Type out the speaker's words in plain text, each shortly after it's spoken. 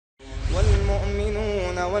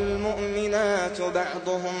والمؤمنات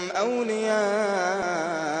بعضهم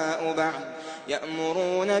أولياء بعض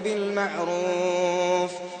يأمرون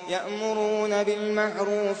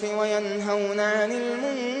بالمعروف وينهون عن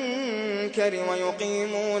المنكر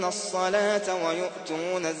ويقيمون الصلاة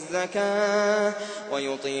ويؤتون الزكاة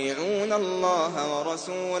ويطيعون الله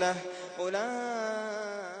ورسوله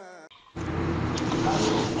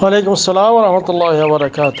ওয়ালাইকুম আসসালাম ওয়া রাহমাতুল্লাহি ওয়া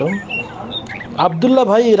বারাকাতুহু। আব্দুল্লাহ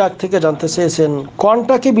ভাই ইরাক থেকে জানতে চেয়েছেন,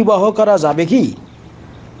 কন্টাকে বিবাহ করা যাবে কি?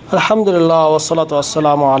 আলহামদুলিল্লাহ ওয়াসসালাতু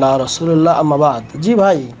ওয়াসসালামু আলা রাসূলিল্লাহ, আম্মা বাদ। জি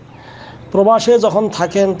ভাই, প্রবাসে যখন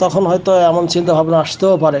থাকেন তখন হয়তো এমন চিন্তা ভাবনা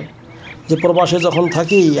আসতেও পারে যে প্রবাসে যখন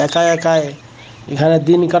থাকি একা একাই এখানে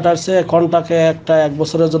দিন কাটাচ্ছে, কন্টাকে এক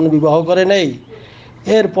বছরের জন্য বিবাহ করে নেই,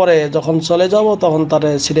 এরপরে যখন চলে যাব তখন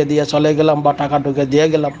তারে ছেড়ে দিয়ে চলে গেলাম বা টাকা ঢুকে দিয়ে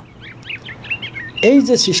গেলাম। এই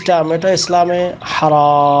যে সিস্টেম, এটা ইসলামে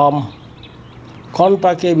হারাম।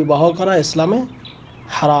 কন্টাকে বিবাহ করা ইসলামে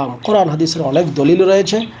হারাম। কোরআন হাদিসের অনেক দলিল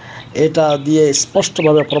রয়েছে এটা দিয়ে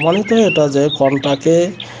স্পষ্টভাবে প্রমাণিত, এটা যে কন্টাকে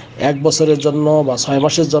 1 বছরের জন্য বা 6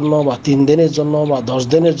 মাসের জন্য বা 3 দিনের জন্য বা 10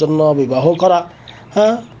 দিনের জন্য বিবাহ করা,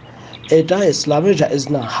 এটা ইসলামে জায়েজ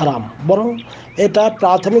না, হারাম। বরং এটা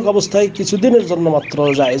প্রাথমিক অবস্থায় কিছুদিনের জন্য মাত্র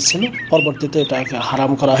জায়েজ ছিল, পরবর্তীতে এটাকে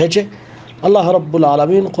হারাম করা হয়েছে। আল্লাহ রাব্বুল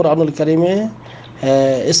আলামিন কোরআনুল কারীমে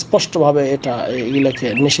স্পষ্টভাবে এগুলোকে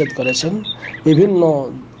নিষেধ করেছেন। বিভিন্ন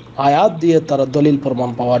আয়াত দিয়ে তার দলিল প্রমাণ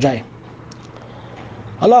পাওয়া যায়।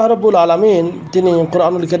 আল্লাহ রাব্বুল আলামিন তিনি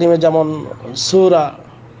কোরআনুল কারীমে যেমন সূরা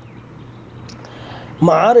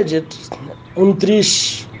মাআরিজের 29,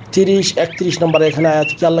 30, 31 নম্বর এখানে আয়াত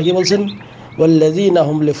কি আল্লাহ কি বলছেন? ওয়াল্লাযীনা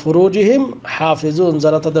হুম লিফুরুজিহিম হাফিজুন,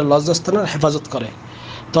 যারা তাদের লজ্জাস্থানের হেফাজত করে,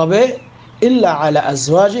 তবে ইল্লা আলা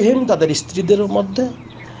আজওয়াজিহিম, তাদের স্ত্রীদের মধ্যে,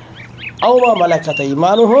 আও মা মালাকাত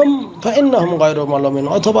আইমানুহুম ফাইন্নাহুম গায়রু মালুমিন,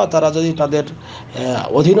 অথবা তারা যদি তাদের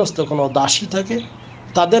অধীনস্থ কোনো দাসী থাকে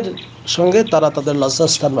তাদের সঙ্গে তারা তাদের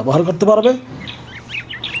লজ্জাস্থান ব্যবহার করতে পারবে।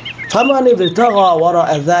 ফামান ইবতাগা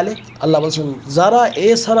ওয়ারা'a যালিক, আল্লাহ বলছেন যারা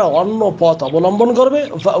এছাড়া অন্য পথ অবলম্বন করবে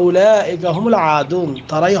ফাউলাইকা হুমুল আদুন,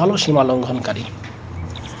 তারাই হলো সীমা লঙ্ঘনকারী।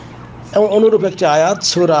 এবং অনুরূপ একটি আয়াত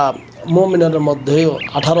সূরা মুমিনের মধ্যেও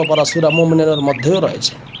 18 পারা সূরা মুমিনের মধ্যেও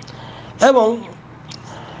রয়েছে। এবং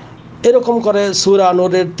এরকম করে সূরা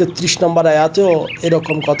নূরের 33 নম্বর আয়াতেও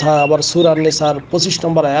এরকম কথা, আবার সূরা নিসার 25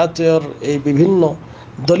 নম্বর আয়াতের এই বিভিন্ন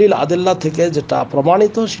দলিল আদিল্লা থেকে যেটা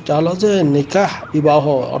প্রমাণিত সেটা হলো যে নিকাহ, বিবাহ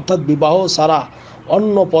অর্থাৎ বিবাহ ছাড়া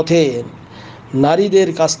অন্য পথে নারীদের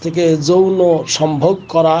কাছ থেকে যৌন সম্ভোগ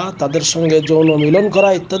করা, তাদের সঙ্গে যৌন মিলন করা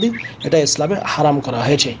ইত্যাদি, এটা ইসলামে হারাম করা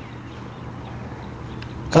হয়েছে।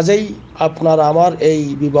 কাজেই আপনার আমার এই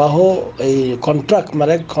বিবাহ, এই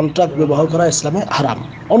কন্ট্রাক্ট বিবাহ করা ইসলামে হারাম।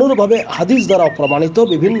 অনুরূপভাবে হাদিস দ্বারা প্রমাণিত,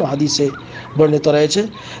 বিভিন্ন হাদিসে বর্ণিত রয়েছে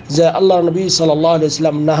যে আল্লাহ নবী সাল্লাল্লাহু আলাইহি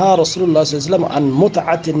ওয়াসাল্লাম নাহা রাসূলুল্লাহ সাল্লাল্লাহু আলাইহি ওয়াসাল্লাম আন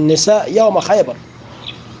মুতআতিন নিসা ইয়াওমা খায়বার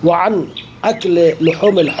ওয়া আন আকলি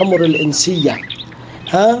লুহুমিল হুমুরিল ইনসিয়া।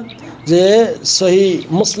 যে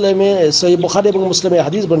সহিহ বুখারী এবং মুসলিমে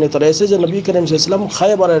হাদিস বর্ণিত রয়েছে যে নবী করিম সাল্লাল্লাহু আলাইহি ওয়াসাল্লাম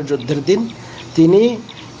খায়বারের যুদ্ধের দিন তিনি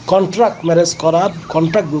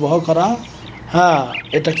কন্ট্রাক্ট বিবাহ করা,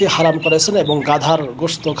 এটাকে হারাম করেছেন, এবং গাধার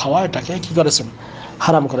গোশত খাওয়া এটাকে কি করেছেন?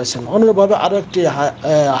 হারাম করেছেন। অনুরূপভাবে আরও একটি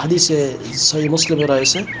হাদিসে সহিহ মুসলিমে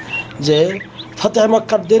রয়েছে যে ফাতহ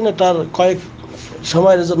মক্কার দিন এটার কয়েক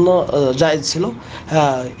সময়ের জন্য জায়েজ ছিল,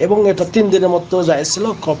 এবং এটা 3 দিনের মতো জায়েজ ছিল।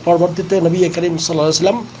 পরবর্তীতে নবী করিম সাল্লাল্লাহু আলাইহি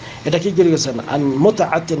ওয়াসাল্লাম এটা কি করে গেছেন? আন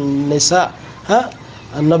মুতআতিন নিসা,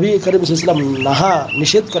 নবী করিম সাল্লাল্লাহু আলাইহি ওয়াসাল্লাম নাহা,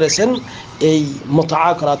 নিষেধ করেছেন এই মুতআ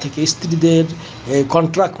করা থেকে, স্ত্রীদের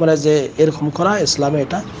কন্ট্রাক্ট যে এরকম করা, ইসলামে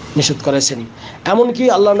এটা নিষেধ করেছেন। এমনকি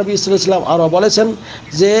আল্লাহ নবী সাল্লাল্লাহু আলাইহি ওয়াসাল্লাম আরও বলেছেন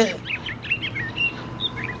যে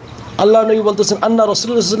আল্লাহ নবী বলতেছেন আন্না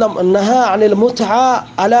রাসূলুল্লাহ সাল্লাল্লাহু আলাইহি ওয়াসাল্লাম নাহা আনিল মুতআ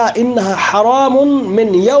আলা ইন্নাহা হারামুন মিন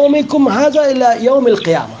ইয়াউমিকুম হাযা ইলা ইয়াউমিল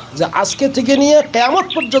কিয়ামা, যে আজকে থেকে নিয়ে কিয়ামত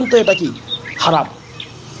পর্যন্ত এটা কি হারাম।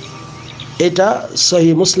 এটা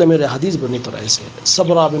সহিহ মুসলিমের হাদিস বর্ণিত রয়েছে,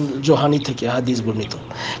 সাবরা বিন জোহানি থেকে হাদিস বর্ণিত।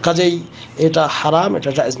 কাজেই এটা হারাম,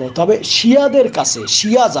 এটা জায়েজ নেই। তবে শিয়াদের কাছে,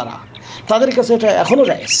 শিয়া যারা, তাদের কাছে এটা এখনও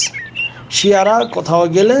জায়েজ। শিয়ারা কোথাও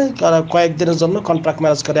গেলে তারা কয়েকদিনের জন্য কন্ট্রাক্ট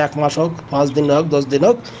ম্যারেজ করে, 1 মাস হোক, 5 দিন হোক, 10 দিন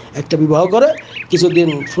হোক, একটা বিবাহ করে কিছুদিন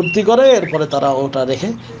ফুর্তি করে, এরপরে তারা ওটা রেখে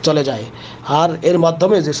চলে যায়। আর এর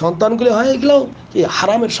মাধ্যমে যে সন্তানগুলি হয় এগুলো কি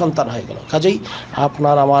হারামের সন্তান হয়ে গেল। কাজেই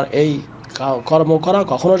আপনার আমার এই কর্ম করা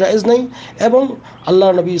কখনো জায়েজ নেই। এবং আল্লাহ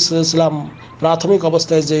নবী সাল্লাল্লাহু আলাইহি ওয়াসাল্লাম প্রাথমিক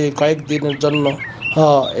অবস্থায় যে কয়েকদিনের জন্য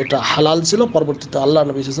এটা হালাল ছিল, পরবর্তীতে আল্লাহ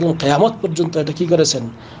নবী সাল্লাল্লাহু আলাইহি ওয়াসাল্লাম কিয়ামত পর্যন্ত এটা কি করেছেন?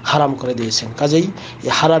 হারাম করে দিয়েছেন। কাজেই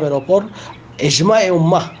এই হারামের ওপর ইজমায়ে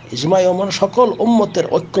উম্মাহ সকল উম্মতের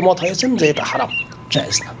ঐক্যমত হয়েছেন যে এটা হারাম,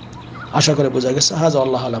 জায়েজ না। আশা করে বোঝা গেছে। হাযা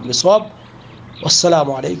আল্লাহু আ'লাম বিসওয়াব।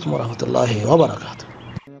 আসসালামু আলাইকুম ওয়া রাহমাতুল্লাহি ওয়া বারাকাতুহু।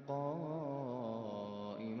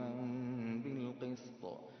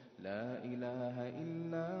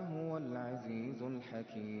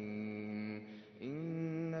 حكيم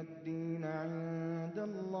إن الدين عند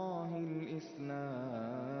الله الإسلام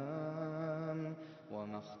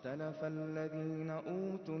وما اختلف الذين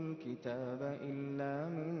أوتوا الكتاب إلا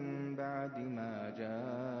من بعد ما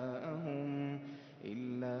جاءهم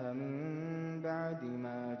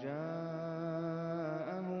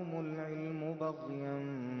العلم بغيا